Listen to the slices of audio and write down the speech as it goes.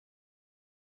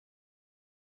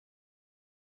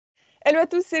Hello à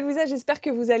tous, c'est Louisa, j'espère que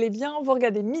vous allez bien. Vous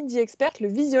regardez Midi Expert, le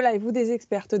visio live où des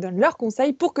experts te donnent leurs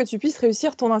conseils pour que tu puisses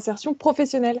réussir ton insertion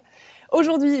professionnelle.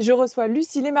 Aujourd'hui, je reçois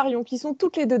Lucille et Marion qui sont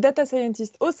toutes les deux data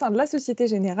scientists au sein de la Societe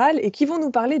Generale et qui vont nous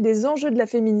parler des enjeux de la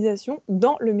féminisation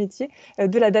dans le métier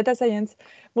de la data science.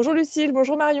 Bonjour Lucille,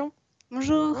 bonjour Marion.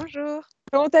 Bonjour, Bonjour.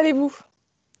 Comment allez-vous?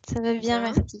 ça va bien,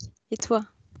 Bien. merci. Et toi?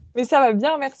 Mais ça va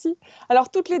bien, merci.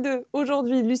 Alors, toutes les deux,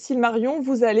 aujourd'hui, Lucille, Marion,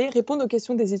 vous allez répondre aux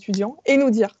questions des étudiants et nous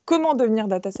dire comment devenir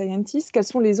data scientist, quels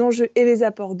sont les enjeux et les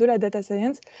apports de la data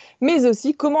science, mais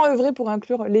aussi comment œuvrer pour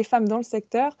inclure les femmes dans le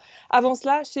secteur. Avant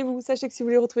cela, chez vous, sachez que si vous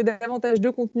voulez retrouver davantage de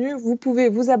contenu, vous pouvez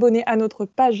vous abonner à notre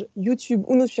page YouTube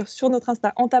ou nous suivre sur notre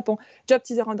Insta en tapant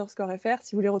JobTeaser_FR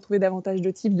si vous voulez retrouver davantage de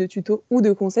tips, de tutos ou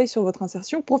de conseils sur votre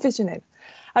insertion professionnelle.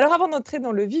 Alors, avant d'entrer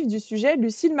dans le vif du sujet,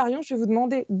 Lucille, Marion, je vais vous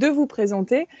demander de vous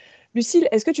présenter. Lucille,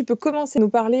 est-ce que tu peux commencer à nous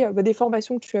parler des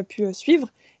formations que tu as pu suivre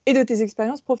et de tes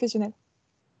expériences professionnelles?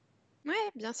 Oui,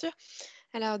 bien sûr.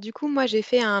 Alors, du coup, moi, j'ai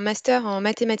fait un master en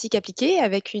mathématiques appliquées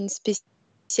avec une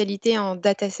spécialité en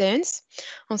data science.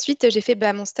 Ensuite, j'ai fait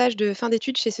mon stage de fin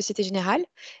d'études chez Societe Generale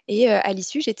et à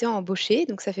l'issue, j'étais embauchée.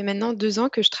 Donc, ça fait maintenant 2 ans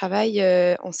que je travaille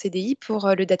en CDI pour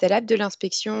le Data Lab de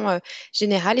l'inspection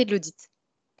générale et de l'audit.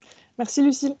 Merci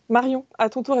Lucille. Marion, à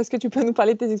ton tour, est-ce que tu peux nous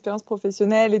parler de tes expériences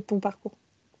professionnelles et de ton parcours?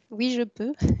 Oui, je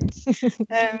peux.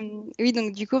 Oui,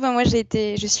 donc du coup, moi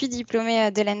je suis diplômée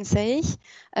de l'ENSAE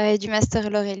et du master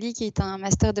L'Aurélie, qui est un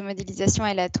master de modélisation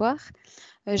aléatoire.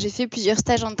 J'ai fait plusieurs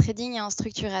stages en trading et en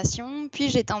structuration, puis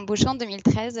j'ai été embauchée en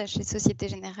 2013 chez Societe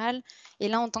Generale, et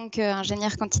là en tant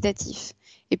qu'ingénieur quantitatif.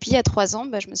 Et puis il y a 3 ans,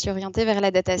 je me suis orientée vers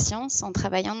la data science en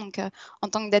travaillant en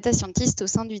tant que data scientist au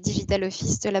sein du Digital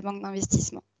Office de la banque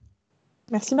d'investissement.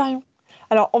 Merci Marion.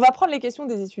 Alors, on va prendre les questions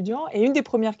des étudiants et une des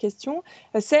premières questions,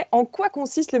 c'est en quoi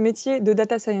consiste le métier de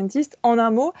data scientist en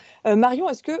un mot? Marion,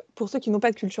 est-ce que, pour ceux qui n'ont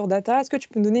pas de culture data, est-ce que tu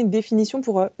peux nous donner une définition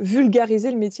pour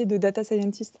vulgariser le métier de data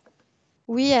scientist?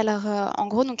 Oui, alors en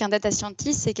gros, un data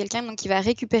scientist, c'est quelqu'un qui va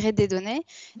récupérer des données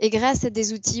et grâce à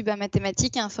des outils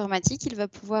mathématiques et informatiques, il va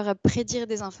pouvoir prédire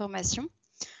des informations.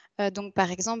 Donc, par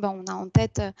exemple, on a en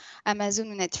tête Amazon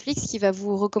ou Netflix qui va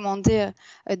vous recommander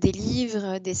des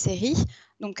livres, des séries.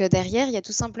 Donc, derrière, il y a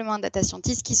tout simplement un data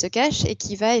scientist qui se cache et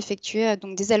qui va effectuer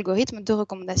des algorithmes de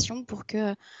recommandation pour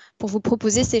vous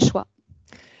proposer ces choix.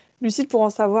 Lucille, pour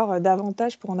en savoir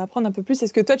davantage, pour en apprendre un peu plus,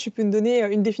 est-ce que toi, tu peux nous donner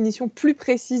une définition plus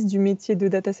précise du métier de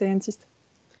data scientist?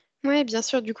 Oui, bien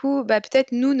sûr. Du coup,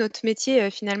 peut-être nous, notre métier,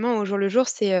 finalement, au jour le jour,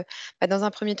 c'est dans un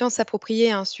premier temps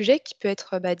s'approprier un sujet qui peut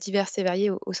être divers et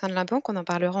varié au sein de la banque. On en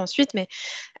parlera ensuite, mais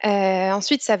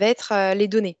ensuite, ça va être les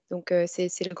données. Donc, c'est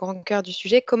le grand cœur du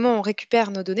sujet. Comment on récupère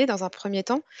nos données dans un premier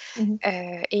temps Mhm.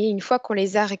 et une fois qu'on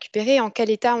les a récupérées, en quel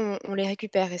état on les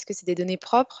récupère? Est-ce que c'est des données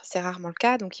propres? C'est rarement le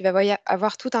cas. Donc, il va y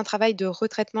avoir tout un travail de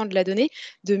retraitement de la donnée,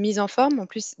 de mise en forme. En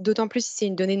plus, d'autant plus si c'est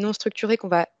une donnée non structurée qu'on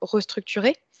va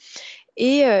restructurer.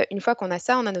 Et une fois qu'on a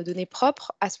ça, on a nos données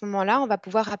propres. À ce moment-là, on va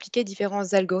pouvoir appliquer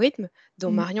différents algorithmes dont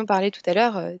Mhm. Marion parlait tout à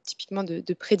l'heure, typiquement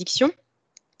de prédiction.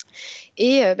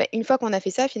 Et une fois qu'on a fait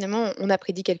ça, finalement, on a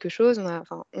prédit quelque chose,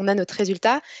 on a notre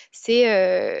résultat.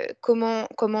 C'est comment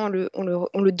on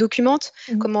le documente,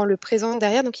 Mhm. comment on le présente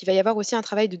derrière. Donc, il va y avoir aussi un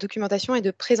travail de documentation et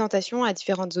de présentation à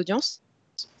différentes audiences.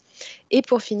 Et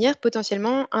pour finir,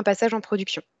 potentiellement, un passage en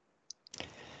production.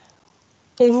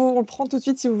 On prend tout de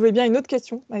suite, si vous voulez bien, une autre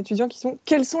question à étudiants qui sont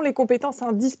quelles sont les compétences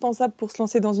indispensables pour se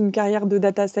lancer dans une carrière de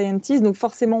data scientist? Donc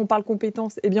forcément, on parle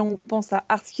compétences, eh bien on pense à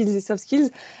hard skills et soft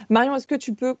skills. Marion, est-ce que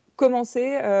tu peux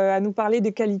commencer à nous parler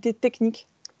des qualités techniques?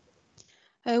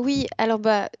 Oui, alors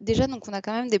déjà, on a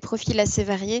quand même des profils assez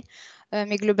variés,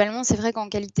 mais globalement, c'est vrai qu'en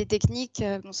qualité technique,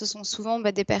 ce sont souvent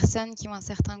des personnes qui ont un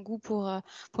certain goût pour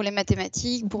les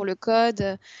mathématiques, pour le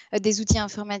code, des outils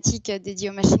informatiques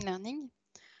dédiés au machine learning.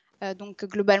 Donc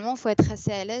globalement, il faut être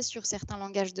assez à l'aise sur certains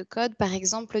langages de code, par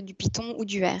exemple du Python ou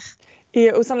du R.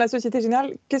 Et au sein de la Société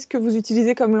Générale, qu'est-ce que vous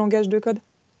utilisez comme langage de code?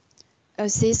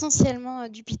 C'est essentiellement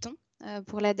du Python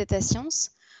pour la data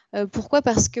science. Pourquoi?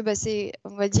 Parce que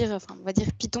on va dire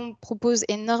Python propose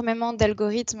énormément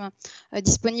d'algorithmes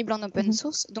disponibles en open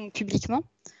source, donc publiquement.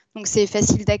 Donc c'est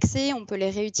facile d'accès, on peut les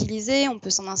réutiliser, on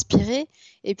peut s'en inspirer,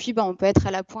 et puis on peut être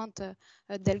à la pointe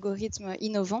d'algorithmes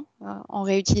innovants en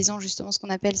réutilisant justement ce qu'on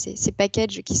appelle ces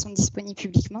packages qui sont disponibles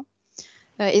publiquement.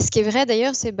 Et ce qui est vrai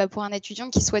d'ailleurs, c'est pour un étudiant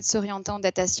qui souhaite s'orienter en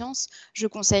data science, je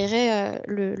conseillerais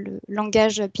le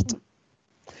langage Python.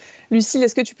 Lucille,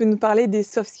 est-ce que tu peux nous parler des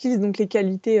soft skills, donc les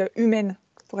qualités humaines,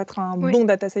 pour être un Oui. bon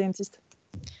data scientist?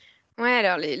 Ouais,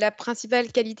 alors la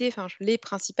principale qualité, enfin les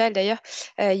principales d'ailleurs,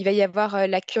 il va y avoir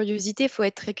la curiosité. Il faut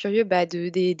être très curieux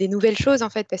des nouvelles choses en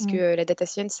fait, parce que Mm. la data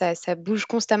science, ça bouge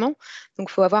constamment. Donc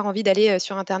il faut avoir envie d'aller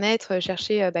sur Internet,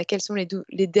 chercher quels sont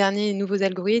les derniers nouveaux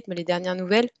algorithmes, les dernières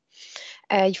nouvelles.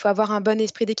 Il faut avoir un bon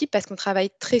esprit d'équipe parce qu'on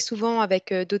travaille très souvent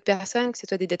avec d'autres personnes, que ce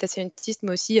soit des data scientists,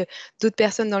 mais aussi d'autres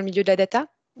personnes dans le milieu de la data.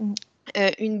 Mm.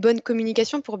 Une bonne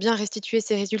communication pour bien restituer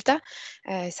ses résultats,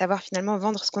 savoir finalement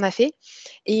vendre ce qu'on a fait,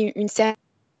 et une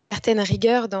certaine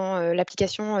rigueur dans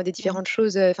l'application des Ouais. différentes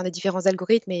choses, enfin des différents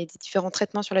algorithmes et des différents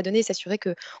traitements sur la donnée, s'assurer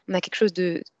qu'on a quelque chose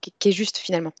qui est juste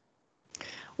finalement.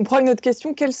 On prend une autre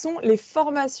question. Quelles sont les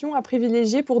formations à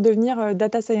privilégier pour devenir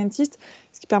data scientist,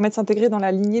 ce qui permet de s'intégrer dans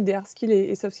la lignée des hard skills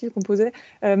et soft skills qu'on posait.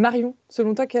 Marion,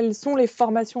 selon toi, quelles sont les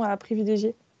formations à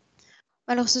privilégier?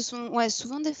 Alors, ce sont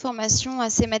souvent des formations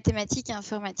assez mathématiques et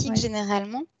informatiques, Ouais.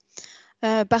 généralement.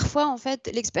 Parfois, en fait,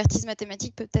 l'expertise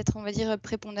mathématique peut être, on va dire,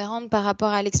 prépondérante par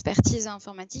rapport à l'expertise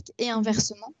informatique et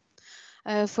inversement.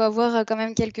 Faut avoir quand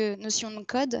même quelques notions de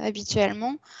code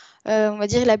habituellement. On va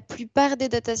dire la plupart des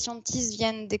data scientists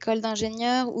viennent d'écoles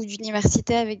d'ingénieurs ou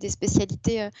d'universités avec des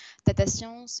spécialités data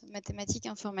science, mathématiques,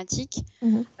 informatique.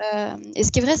 Mhm. Et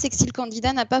ce qui est vrai, c'est que si le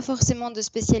candidat n'a pas forcément de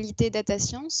spécialité data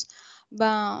science,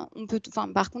 ben,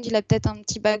 par contre, il a peut-être un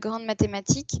petit background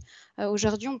mathématique.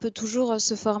 Aujourd'hui, on peut toujours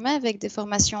se former avec des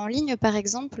formations en ligne, par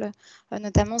exemple,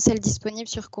 notamment celles disponibles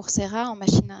sur Coursera en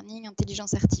machine learning,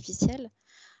 intelligence artificielle.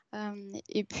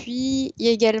 Et puis, il y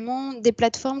a également des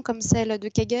plateformes comme celle de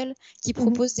Kaggle qui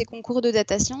proposent des concours de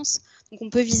data science. Donc, on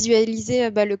peut visualiser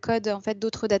le code en fait,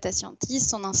 d'autres data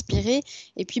scientists, s'en inspirer,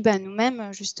 et puis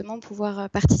nous-mêmes, justement, pouvoir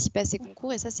participer à ces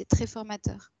concours. Et ça, c'est très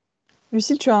formateur.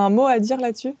 Lucille, tu as un mot à dire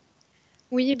là-dessus?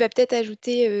 Oui, peut-être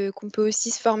ajouter qu'on peut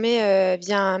aussi se former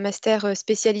via un master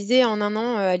spécialisé en un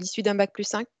an à l'issue d'un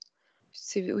bac+5.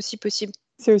 C'est aussi possible.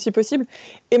 C'est aussi possible.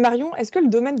 Et Marion, est-ce que le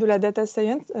domaine de la data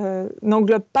science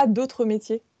n'englobe pas d'autres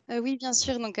métiers? Oui, bien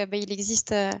sûr. Donc, il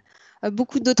existe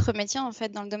beaucoup d'autres métiers en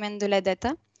fait, dans le domaine de la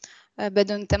data.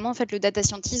 Notamment, en fait, le data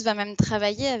scientist va même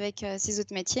travailler avec ces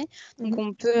autres métiers. Donc,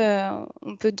 on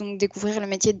peut donc découvrir le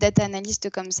métier de data analyst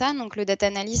comme ça. Donc, le data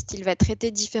analyst, il va traiter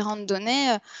différentes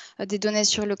données, des données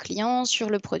sur le client,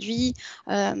 sur le produit,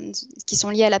 qui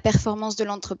sont liées à la performance de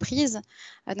l'entreprise.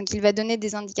 Donc, il va donner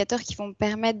des indicateurs qui vont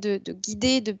permettre de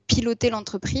guider, de piloter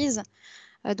l'entreprise.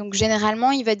 Donc,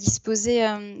 généralement, il va disposer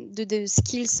de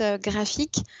skills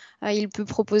graphiques. Il peut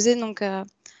proposer donc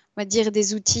on va dire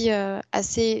des outils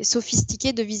assez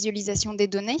sophistiqués de visualisation des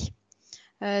données,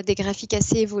 des graphiques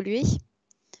assez évolués.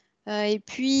 Et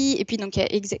puis donc, il y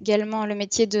a également le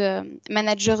métier de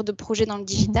manager de projet dans le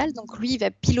digital. Donc, lui, il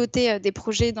va piloter des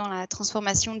projets dans la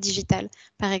transformation digitale,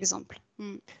 par exemple.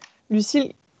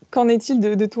 Lucille, qu'en est-il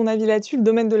de ton avis là-dessus? Le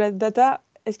domaine de la data,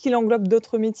 est-ce qu'il englobe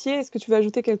d'autres métiers? Est-ce que tu veux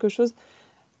ajouter quelque chose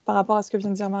par rapport à ce que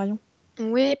vient de dire Marion?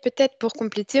 Oui, peut-être pour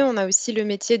compléter, on a aussi le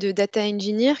métier de data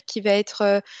engineer qui va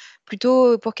être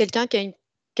plutôt pour quelqu'un qui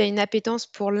a une appétence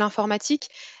pour l'informatique.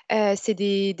 C'est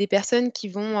des personnes qui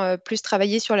vont plus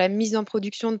travailler sur la mise en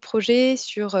production de projets,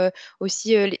 sur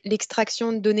aussi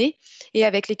l'extraction de données, et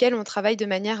avec lesquelles on travaille de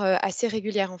manière assez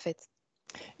régulière en fait.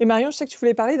 Et Marion, je sais que tu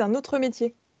voulais parler d'un autre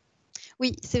métier.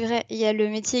 Oui, c'est vrai. Il y a le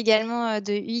métier également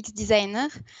de UX designer.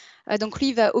 Donc lui,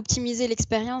 il va optimiser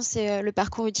l'expérience et le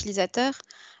parcours utilisateur.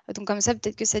 Donc comme ça,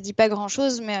 peut-être que ça ne dit pas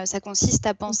grand-chose, mais ça consiste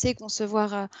à penser et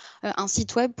concevoir un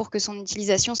site web pour que son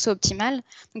utilisation soit optimale.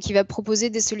 Donc il va proposer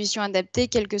des solutions adaptées,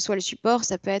 quel que soit le support.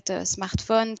 Ça peut être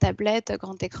smartphone, tablette,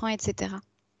 grand écran, etc.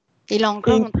 Et là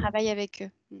encore, Et, on travaille avec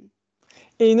eux.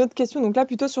 et une autre question, donc là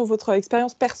plutôt sur votre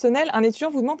expérience personnelle, un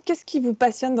étudiant vous demande qu'est-ce qui vous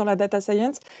passionne dans la data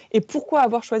science et pourquoi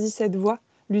avoir choisi cette voie,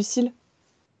 Lucille?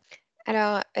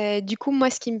 Alors, du coup, moi,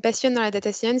 ce qui me passionne dans la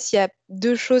data science, il y a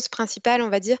deux choses principales, on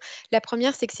va dire. La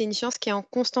première, c'est que c'est une science qui est en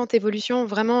constante évolution.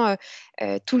 Vraiment,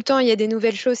 tout le temps, il y a des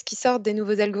nouvelles choses qui sortent, des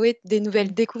nouveaux algorithmes, des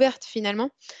nouvelles découvertes,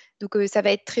 finalement. Donc, ça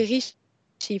va être très riche.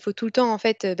 Il faut tout le temps, en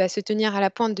fait, se tenir à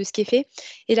la pointe de ce qui est fait.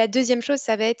 Et la deuxième chose,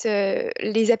 ça va être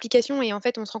les applications. Et en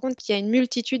fait, on se rend compte qu'il y a une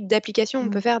multitude d'applications.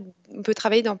 On peut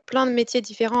travailler dans plein de métiers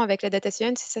différents avec la data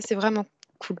science. Et ça, c'est vraiment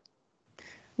cool.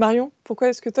 Marion, pourquoi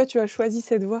est-ce que toi tu as choisi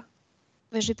cette voie?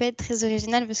 Je ne vais pas être très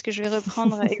originale parce que je vais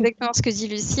reprendre exactement ce que dit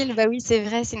Lucille. Oui, c'est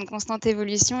vrai, c'est une constante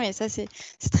évolution et ça, c'est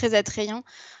très attrayant.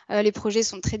 Les projets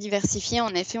sont très diversifiés.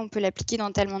 En effet, on peut l'appliquer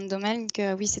dans tellement de domaines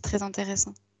que oui, c'est très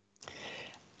intéressant.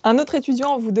 Un autre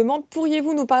étudiant vous demande,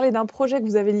 pourriez-vous nous parler d'un projet que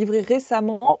vous avez livré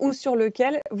récemment ou sur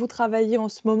lequel vous travaillez en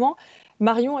ce moment?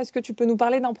 Marion, est-ce que tu peux nous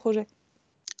parler d'un projet?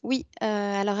 Oui,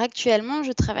 alors actuellement,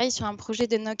 je travaille sur un projet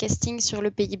de no-casting sur le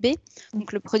PIB,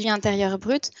 donc le produit intérieur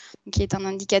brut, qui est un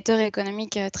indicateur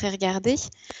économique très regardé.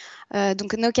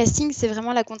 Donc no-casting, c'est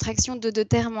vraiment la contraction de deux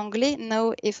termes anglais,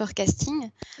 now et forecasting.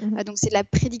 Donc c'est de la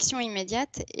prédiction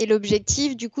immédiate. Et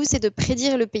l'objectif, du coup, c'est de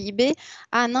prédire le PIB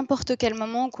à n'importe quel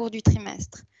moment au cours du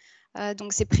trimestre.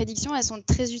 Donc ces prédictions, elles sont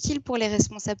très utiles pour les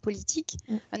responsables politiques,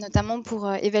 notamment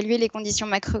pour évaluer les conditions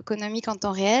macroéconomiques en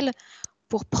temps réel,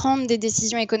 pour prendre des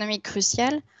décisions économiques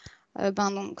cruciales,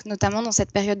 donc, notamment dans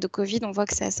cette période de Covid, on voit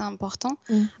que c'est assez important.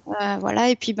 Voilà.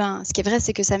 Et puis, ce qui est vrai,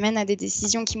 c'est que ça mène à des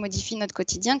décisions qui modifient notre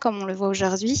quotidien, comme on le voit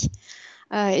aujourd'hui.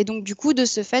 Et donc, du coup, de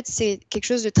ce fait, c'est quelque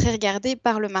chose de très regardé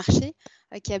par le marché,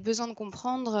 qui a besoin de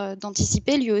comprendre,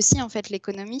 d'anticiper lui aussi, en fait,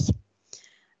 l'économie.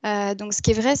 Donc, ce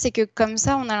qui est vrai, c'est que comme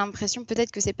ça, on a l'impression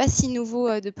peut-être que c'est pas si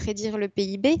nouveau de prédire le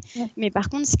PIB, mais par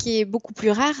contre, ce qui est beaucoup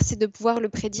plus rare, c'est de pouvoir le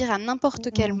prédire à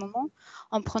n'importe quel moment,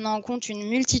 en prenant en compte une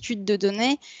multitude de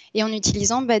données et en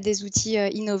utilisant des outils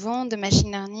innovants de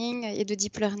machine learning et de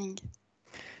deep learning.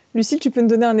 Lucille, tu peux nous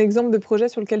donner un exemple de projet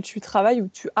sur lequel tu travailles ou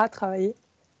tu as travaillé?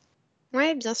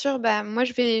 Oui, bien sûr. Moi,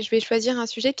 je vais choisir un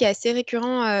sujet qui est assez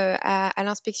récurrent à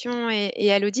l'inspection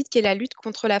et à l'audit, qui est la lutte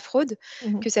contre la fraude,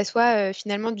 que ça soit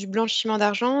finalement du blanchiment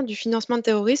d'argent, du financement de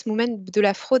terrorisme ou même de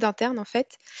la fraude interne, en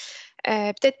fait.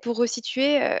 Peut-être pour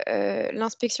resituer,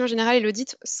 l'inspection générale et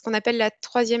l'audit, ce qu'on appelle la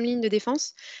troisième ligne de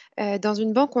défense. Dans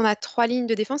une banque, on a 3 lignes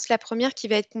de défense. La première qui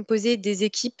va être composée des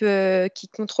équipes qui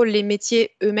contrôlent les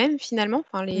métiers eux-mêmes, finalement,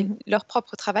 leur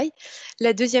propre travail.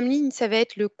 La deuxième ligne, ça va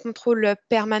être le contrôle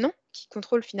permanent, qui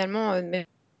contrôle finalement de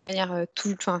manière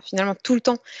finalement tout le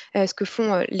temps ce que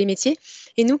font les métiers.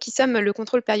 Et nous qui sommes le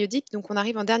contrôle périodique, donc on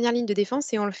arrive en dernière ligne de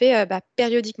défense et on le fait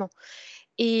périodiquement.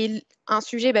 Et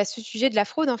ce sujet de la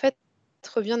fraude, en fait,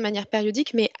 revient de manière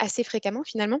périodique, mais assez fréquemment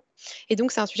finalement. Et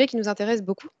donc, c'est un sujet qui nous intéresse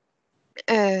beaucoup.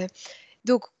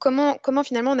 Donc, comment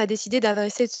finalement on a décidé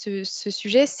d'adresser ce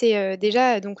sujet? C'est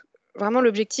déjà donc vraiment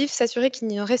l'objectif, s'assurer qu'il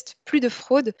ne reste plus de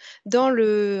fraude dans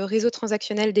le réseau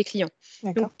transactionnel des clients.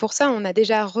 Donc, pour ça, on a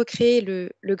déjà recréé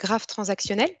le graphe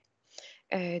transactionnel.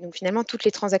 Donc, finalement, toutes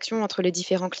les transactions entre les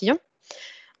différents clients.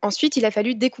 Ensuite, il a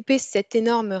fallu découper cet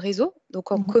énorme réseau,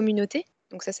 donc en communautés.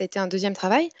 Donc ça a été un deuxième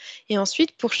travail. Et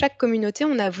ensuite, pour chaque communauté,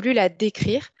 on a voulu la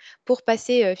décrire pour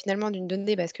passer finalement d'une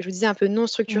donnée, ce que je vous disais, un peu non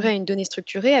structurée à une donnée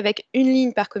structurée, avec une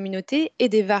ligne par communauté et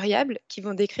des variables qui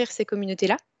vont décrire ces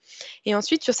communautés-là. Et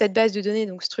ensuite, sur cette base de données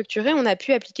donc structurée, on a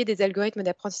pu appliquer des algorithmes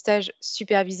d'apprentissage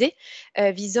supervisés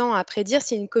visant à prédire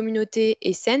si une communauté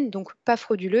est saine, donc pas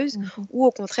frauduleuse, ou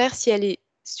au contraire si elle est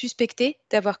suspectée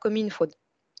d'avoir commis une fraude.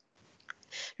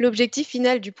 L'objectif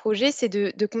final du projet, c'est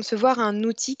de concevoir un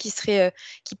outil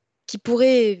qui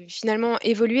pourrait finalement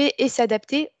évoluer et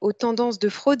s'adapter aux tendances de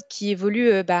fraude qui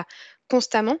évoluent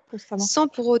constamment, sans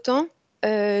pour autant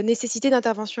nécessiter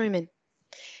d'intervention humaine.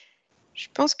 Je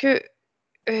pense que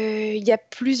il y a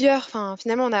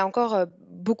finalement, on a encore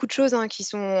beaucoup de choses qui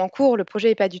sont en cours. Le projet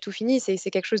n'est pas du tout fini, c'est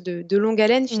quelque chose de longue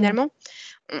haleine finalement.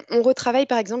 On retravaille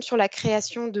par exemple sur la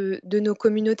création de nos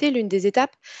communautés, l'une des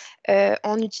étapes,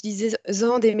 en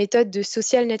utilisant des méthodes de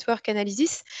social network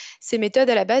analysis. Ces méthodes,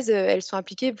 à la base, elles sont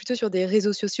appliquées plutôt sur des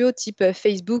réseaux sociaux type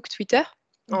Facebook, Twitter,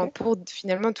 pour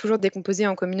finalement toujours décomposer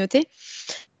en communautés.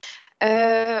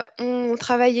 On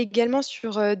travaille également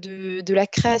sur de la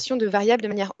création de variables de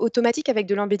manière automatique avec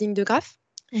de l'embedding de graphes.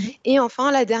 Et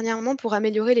enfin, là, dernièrement, pour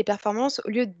améliorer les performances, au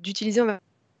lieu d'utiliser, on va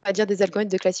dire, des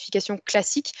algorithmes de classification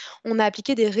classiques, on a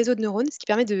appliqué des réseaux de neurones, ce qui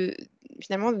permet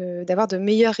finalement d'avoir de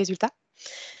meilleurs résultats.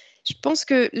 Je pense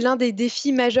que l'un des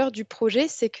défis majeurs du projet,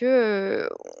 c'est que,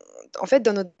 en fait,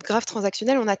 dans notre graphe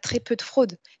transactionnel, on a très peu de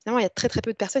fraude. Finalement, il y a très très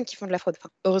peu de personnes qui font de la fraude. Enfin,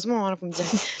 heureusement, vous me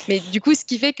direz. Mais du coup, ce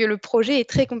qui fait que le projet est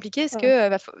très compliqué, c'est que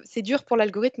c'est dur pour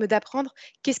l'algorithme d'apprendre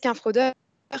qu'est-ce qu'un fraudeur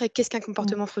et qu'est-ce qu'un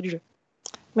comportement frauduleux.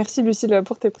 Merci Lucille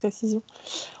pour tes précisions.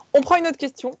 On prend une autre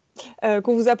question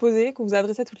qu'on vous a posée, qu'on vous a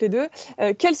adressée à toutes les deux.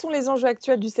 Quels sont les enjeux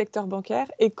actuels du secteur bancaire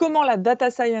et comment la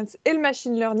data science et le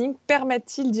machine learning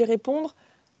permettent-ils d'y répondre?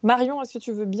 Marion, est-ce que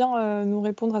tu veux bien nous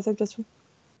répondre à cette question?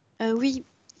 Oui,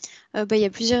 il y a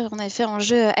plusieurs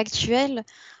enjeux actuels.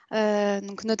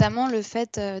 Donc notamment le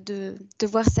fait de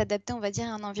devoir s'adapter, on va dire,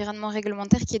 à un environnement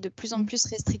réglementaire qui est de plus en plus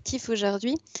restrictif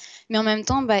aujourd'hui. Mais en même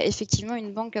temps, effectivement,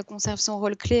 une banque conserve son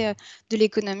rôle clé de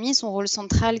l'économie, son rôle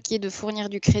central qui est de fournir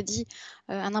du crédit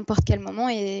à n'importe quel moment.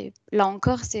 Et là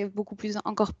encore, c'est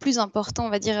encore plus important, on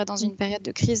va dire, dans une période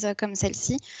de crise comme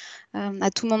celle-ci, à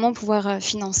tout moment pouvoir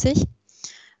financer.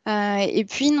 Et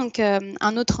puis, donc,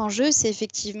 un autre enjeu, c'est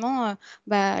effectivement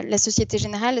la Societe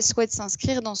Generale souhaite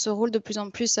s'inscrire dans ce rôle de plus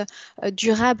en plus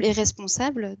durable et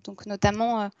responsable, donc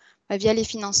notamment via les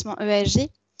financements ESG.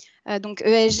 Donc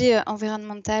ESG,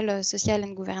 Environmental, Social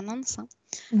and Governance.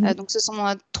 Donc ce sont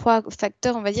 3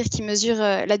 facteurs, on va dire, qui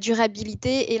mesurent la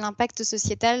durabilité et l'impact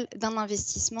sociétal d'un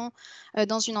investissement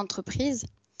dans une entreprise.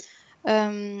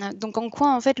 Donc en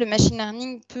quoi en fait le machine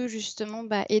learning peut justement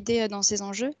aider dans ces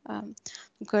enjeux,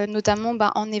 notamment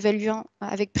en évaluant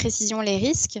avec précision les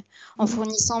risques, en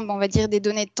fournissant on va dire des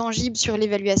données tangibles sur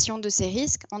l'évaluation de ces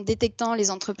risques, en détectant les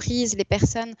entreprises, les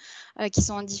personnes qui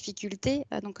sont en difficulté,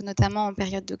 donc notamment en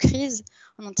période de crise,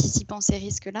 en anticipant ces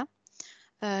risques-là.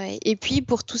 Et puis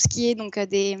pour tout ce qui est donc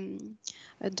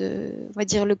on va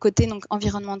dire le côté donc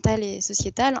environnemental et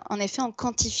sociétal, en effet en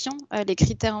quantifiant les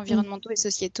critères environnementaux et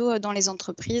sociétaux dans les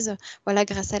entreprises, voilà,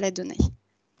 grâce à la donnée.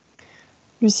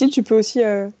 Lucille, tu peux aussi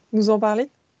nous en parler?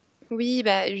 Oui,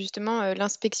 justement,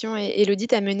 l'inspection et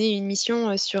l'audit a mené une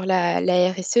mission sur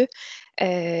la RSE.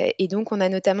 Et donc, on a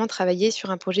notamment travaillé sur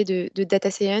un projet de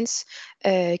data science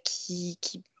qui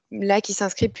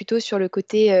s'inscrit plutôt sur le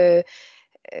côté,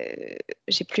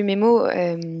 j'ai plus mes mots,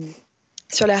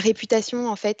 sur la réputation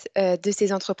en fait de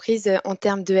ces entreprises en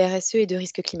termes de RSE et de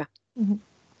risque climat.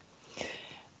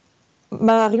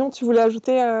 Marion, tu voulais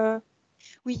ajouter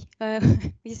Oui,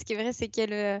 oui, ce qui est vrai, c'est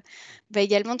qu'elle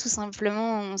également, tout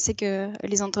simplement, on sait que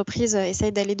les entreprises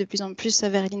essayent d'aller de plus en plus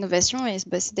vers l'innovation et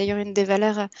c'est d'ailleurs une des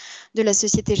valeurs de la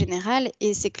Societe Generale.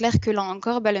 Et c'est clair que là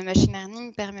encore, le machine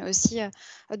learning permet aussi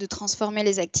de transformer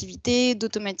les activités,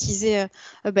 d'automatiser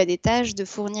des tâches, de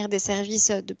fournir des services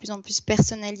de plus en plus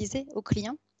personnalisés aux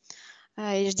clients.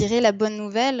 Et je dirais la bonne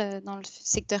nouvelle dans le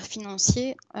secteur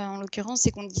financier, en l'occurrence,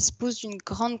 c'est qu'on dispose d'une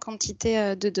grande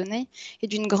quantité de données et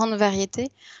d'une grande variété,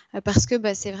 parce que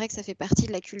c'est vrai que ça fait partie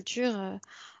de la culture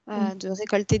de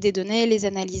récolter des données, les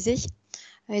analyser.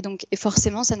 Et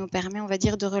forcément, ça nous permet, on va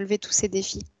dire, de relever tous ces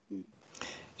défis.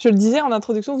 Je le disais en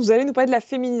introduction, vous allez nous parler de la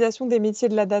féminisation des métiers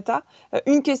de la data.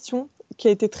 Une question qui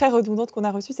a été très redondante qu'on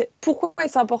a reçue, c'est pourquoi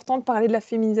est-ce important de parler de la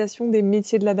féminisation des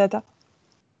métiers de la data?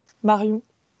 Marion?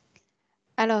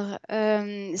 Alors,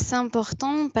 c'est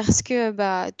important parce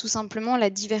que tout simplement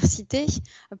la diversité,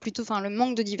 le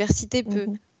manque de diversité peut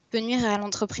nuire à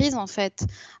l'entreprise en fait.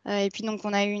 Et puis donc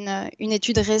on a eu une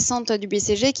étude récente du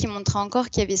BCG qui montrait encore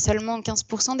qu'il y avait seulement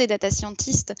 15% des data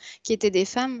scientists qui étaient des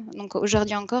femmes. Donc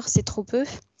aujourd'hui encore, c'est trop peu.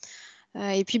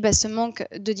 Et puis ce manque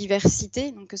de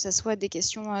diversité, donc que ce soit des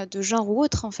questions de genre ou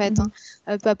autre en fait,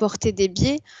 peut apporter des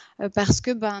biais parce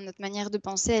que notre manière de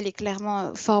penser, elle est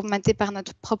clairement formatée par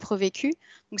notre propre vécu.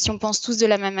 Donc si on pense tous de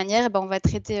la même manière, on va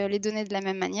traiter les données de la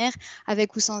même manière,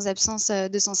 avec ou sans absence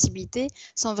de sensibilité,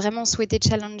 sans vraiment souhaiter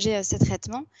challenger ces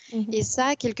traitements. Et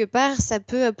ça, quelque part, ça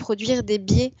peut produire des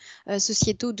biais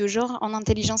sociétaux de genre en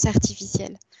intelligence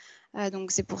artificielle.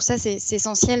 Donc c'est pour ça c'est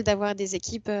essentiel d'avoir des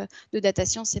équipes de data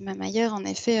science et même ailleurs en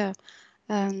effet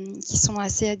qui sont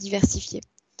assez diversifiées.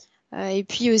 Et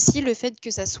puis aussi le fait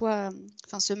que ça soit,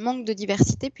 ce manque de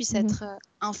diversité puisse être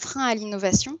un frein à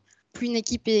l'innovation. Plus une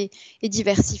équipe est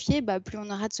diversifiée, plus on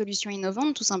aura de solutions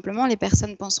innovantes. Tout simplement, les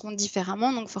personnes penseront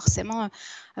différemment, donc forcément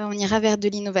on ira vers de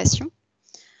l'innovation.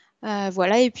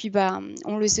 Voilà, et puis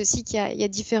on le sait aussi qu'il y a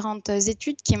différentes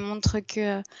études qui montrent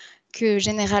que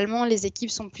généralement, les équipes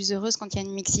sont plus heureuses quand il y a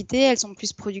une mixité, elles sont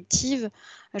plus productives.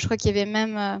 Je crois qu'il y avait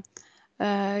même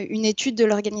une étude de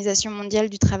l'Organisation mondiale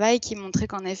du travail qui montrait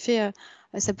qu'en effet,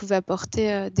 ça pouvait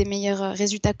apporter des meilleurs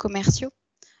résultats commerciaux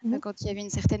quand il y avait une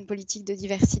certaine politique de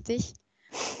diversité.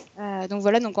 Donc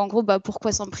voilà, donc en gros,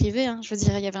 pourquoi s'en priver, hein? Je veux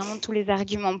dire, il y a vraiment tous les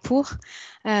arguments pour.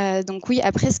 Donc oui,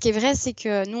 après, ce qui est vrai, c'est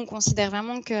que nous, on considère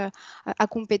vraiment qu'à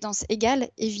compétences égales,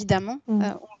 évidemment, on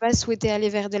va souhaiter aller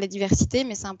vers de la diversité,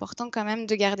 mais c'est important quand même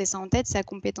de garder ça en tête, c'est à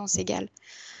compétences égales.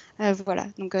 Voilà,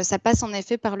 donc ça passe en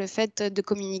effet par le fait de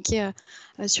communiquer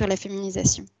sur la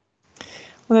féminisation.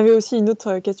 On avait aussi une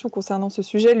autre question concernant ce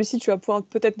sujet. Lucie, tu vas pouvoir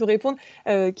peut-être nous répondre,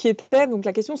 qui était donc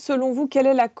la question, selon vous, quelle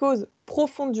est la cause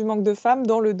profonde du manque de femmes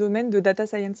dans le domaine de data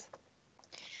science?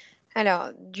 Alors,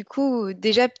 du coup,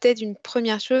 déjà, peut-être une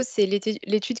première chose, c'est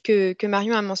l'étude que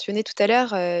Marion a mentionnée tout à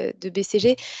l'heure de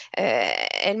BCG.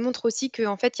 Elle montre aussi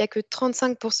qu'en fait, il n'y a que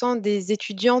 35% des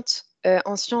étudiantes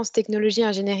en sciences, technologies,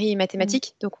 ingénierie et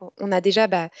mathématiques. Donc, on a déjà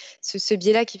ce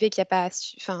biais-là qui fait qu'il n'y a pas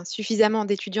suffisamment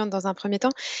d'étudiantes dans un premier temps.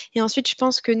 Et ensuite, je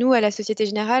pense que nous, à la Societe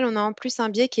Generale, on a en plus un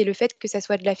biais qui est le fait que ça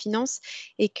soit de la finance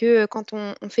et que quand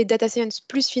on fait data science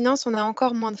plus finance, on a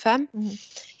encore moins de femmes.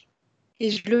 Et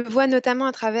je le vois notamment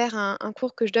à travers un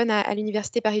cours que je donne à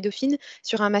l'Université Paris-Dauphine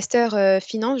sur un master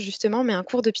finance, justement, mais un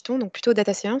cours de Python, donc plutôt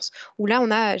data science, où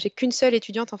là, j'ai qu'une seule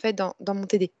étudiante en fait dans mon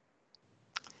TD.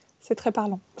 C'est très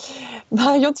parlant.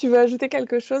 Marion, tu veux ajouter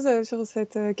quelque chose sur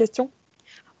cette question?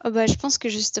 Je pense que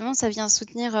justement, ça vient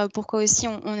soutenir pourquoi aussi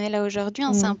on est là aujourd'hui.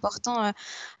 C'est important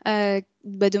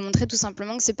de montrer tout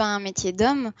simplement que ce n'est pas un métier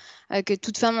d'homme, que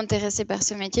toute femme intéressée par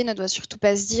ce métier ne doit surtout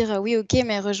pas se dire oui, ok,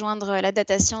 mais rejoindre la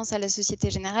data science à la Societe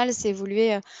Generale, c'est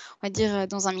évoluer, on va dire,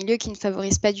 dans un milieu qui ne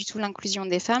favorise pas du tout l'inclusion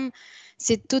des femmes.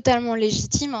 C'est totalement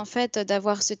légitime en fait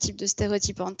d'avoir ce type de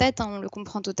stéréotype en tête, on le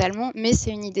comprend totalement, mais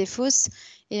c'est une idée fausse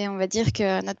et on va dire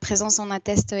que notre présence en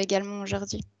atteste également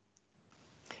aujourd'hui.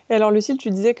 Et alors, Lucille,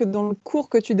 tu disais que dans le cours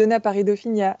que tu donnais à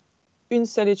Paris-Dauphine, il y a une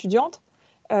seule étudiante.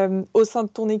 Au sein de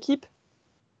ton équipe,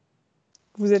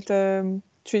 vous êtes,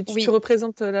 tu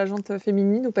représentes la gente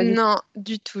féminine ou pas du tout? Non,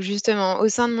 du tout, justement. Au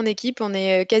sein de mon équipe, on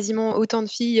est quasiment autant de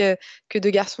filles que de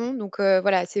garçons. Donc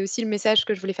voilà, c'est aussi le message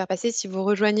que je voulais faire passer. Si vous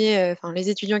rejoignez, les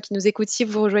étudiants qui nous écoutent, si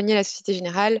vous rejoignez la Société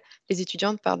Générale, les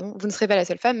étudiantes, pardon, vous ne serez pas la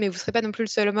seule femme, mais vous ne serez pas non plus le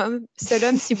seul homme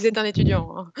si vous êtes un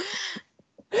étudiant. Hein.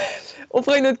 On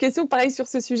fera une autre question, pareil, sur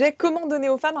ce sujet. Comment donner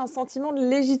aux femmes un sentiment de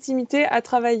légitimité à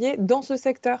travailler dans ce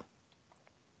secteur?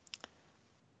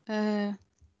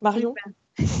 Marion?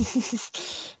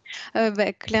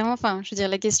 Clairement, je veux dire,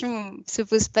 la question ne se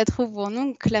pose pas trop pour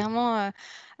nous. Clairement,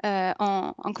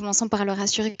 en commençant par leur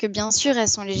assurer que bien sûr, elles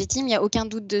sont légitimes, il n'y a aucun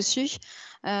doute dessus.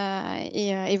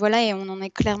 Et voilà, et on en est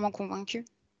clairement convaincus.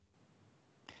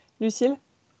 Lucille?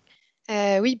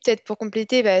 Oui, peut-être pour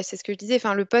compléter, c'est ce que je disais.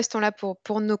 Le poste, on l'a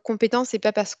pour nos compétences et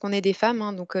pas parce qu'on est des femmes.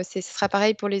 Hein. Donc, ce sera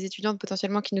pareil pour les étudiantes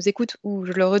potentiellement qui nous écoutent, ou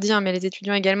je le redis, mais les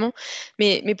étudiants également.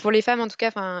 Mais pour les femmes, en tout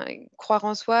cas, croire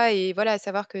en soi et voilà,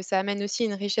 savoir que ça amène aussi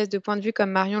une richesse de point de vue,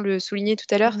 comme Marion le soulignait tout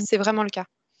à l'heure, c'est vraiment le cas.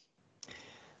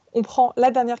 On prend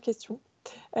la dernière question.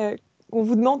 On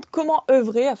vous demande comment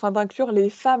œuvrer afin d'inclure les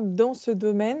femmes dans ce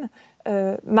domaine.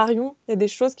 Marion, il y a des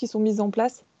choses qui sont mises en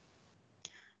place?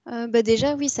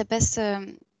 Déjà, oui, ça passe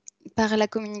par la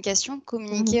communication.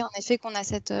 Communiquer, en effet, qu'on a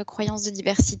cette croyance de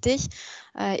diversité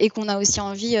et qu'on a aussi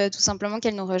envie tout simplement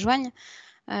qu'elles nous rejoignent.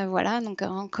 Voilà, donc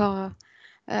encore,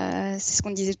 c'est ce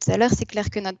qu'on disait tout à l'heure, c'est clair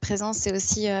que notre présence, c'est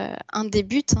aussi un des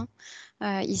buts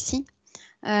ici.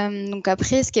 Donc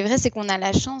après, ce qui est vrai, c'est qu'on a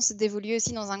la chance d'évoluer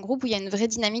aussi dans un groupe où il y a une vraie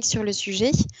dynamique sur le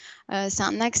sujet. C'est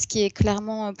un axe qui est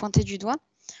clairement pointé du doigt.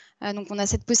 Donc on a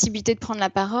cette possibilité de prendre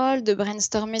la parole, de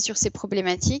brainstormer sur ces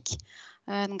problématiques.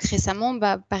 Donc récemment,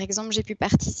 par exemple, j'ai pu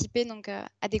participer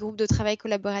à des groupes de travail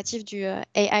collaboratifs du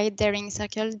AI Daring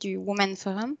Circle du Women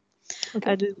Forum.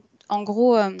 Okay. En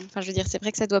gros, je veux dire, c'est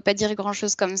vrai que ça ne doit pas dire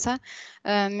grand-chose comme ça,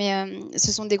 mais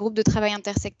ce sont des groupes de travail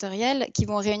intersectoriels qui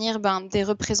vont réunir des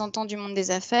représentants du monde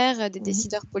des affaires, des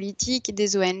décideurs politiques,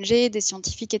 des ONG, des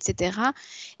scientifiques, etc.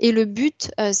 Et le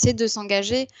but, c'est de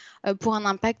s'engager pour un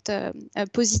impact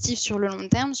positif sur le long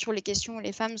terme, sur les questions où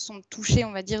les femmes sont touchées,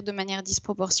 on va dire, de manière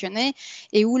disproportionnée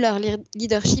et où leur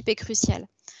leadership est crucial.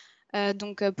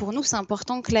 Donc pour nous, c'est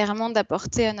important clairement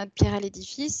d'apporter notre pierre à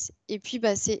l'édifice. Et puis,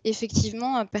 c'est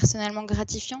effectivement personnellement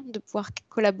gratifiant de pouvoir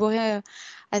collaborer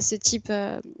à ce type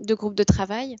de groupe de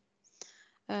travail.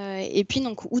 Et puis,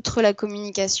 donc, outre la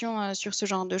communication sur ce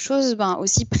genre de choses,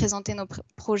 aussi présenter nos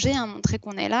projets, montrer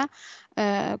qu'on est là,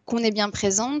 qu'on est bien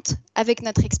présente avec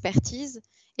notre expertise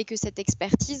et que cette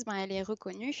expertise, elle est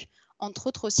reconnue, entre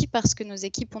autres aussi parce que nos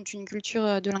équipes ont une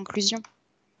culture de l'inclusion.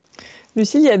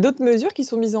 Lucille, il y a d'autres mesures qui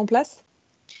sont mises en place?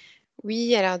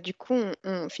 Oui, alors du coup,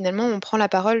 finalement, on prend la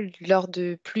parole lors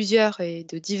de plusieurs et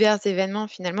de divers événements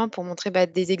finalement pour montrer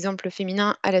des exemples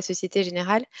féminins à la Société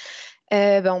Générale.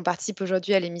 On participe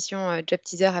aujourd'hui à l'émission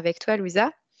JobTeaser avec toi,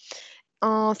 Louisa.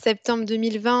 En septembre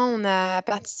 2020, on a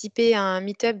participé à un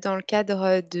meet-up dans le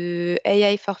cadre de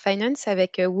AI for Finance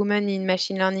avec Women in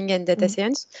Machine Learning and Data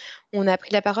Science. On a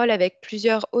pris la parole avec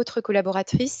plusieurs autres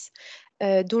collaboratrices,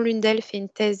 dont l'une d'elles fait une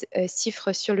thèse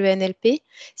chiffre sur le NLP.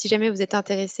 Si jamais vous êtes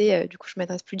intéressé, du coup, je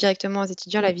m'adresse plus directement aux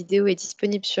étudiants, la vidéo est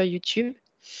disponible sur YouTube.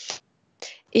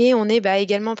 Et on est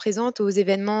également présente aux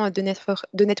événements de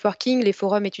networking, les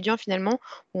forums étudiants finalement,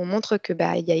 où on montre que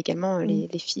il y a également les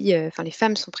filles, les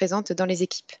femmes sont présentes dans les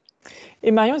équipes.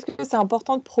 Et Marion, est-ce que c'est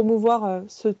important de promouvoir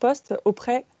ce poste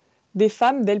auprès des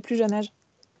femmes dès le plus jeune âge?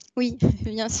 Oui,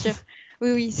 bien sûr.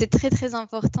 Oui, c'est très très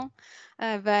important.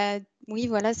 Oui,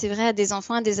 voilà, c'est vrai, à des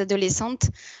enfants, à des adolescentes,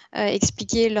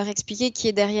 leur expliquer qui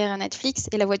est derrière Netflix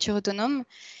et la voiture autonome.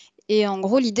 Et en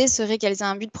gros, l'idée serait qu'elles aient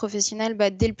un but professionnel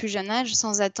dès le plus jeune âge,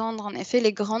 sans attendre en effet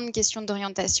les grandes questions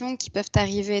d'orientation qui peuvent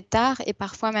arriver tard et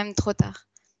parfois même trop tard.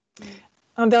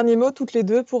 Un dernier mot, toutes les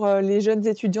deux, pour les jeunes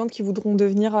étudiantes qui voudront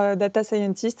devenir data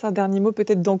scientist. Un dernier mot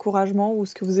peut-être d'encouragement ou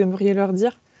ce que vous aimeriez leur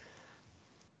dire?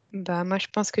 Moi, je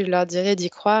pense que je leur dirais d'y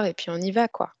croire et puis on y va,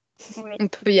 quoi. Oui, on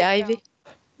peut y arriver.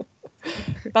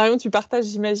 Marion, tu partages,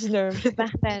 j'imagine, Je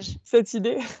partage. cette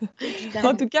idée. Évidemment.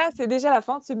 En tout cas, c'est déjà la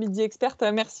fin de ce Midi Experte.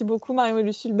 Merci beaucoup, Marion et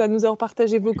Lucille, de nous avoir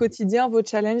partagé vos quotidiens, vos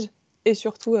challenges et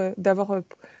surtout d'avoir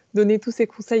donné tous ces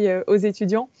conseils aux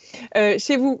étudiants.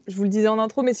 Chez vous, je vous le disais en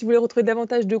intro, mais si vous voulez retrouver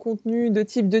davantage de contenu, de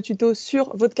types de tutos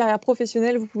sur votre carrière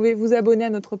professionnelle, vous pouvez vous abonner à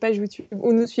notre page YouTube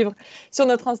ou nous suivre sur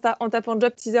notre Insta en tapant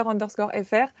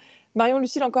JobTeaser_FR. Marion,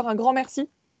 Lucille, encore un grand merci.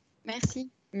 Merci.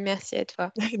 Merci à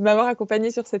toi. De m'avoir accompagnée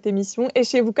sur cette émission. Et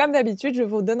chez vous, comme d'habitude, je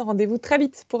vous donne rendez-vous très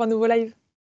vite pour un nouveau live.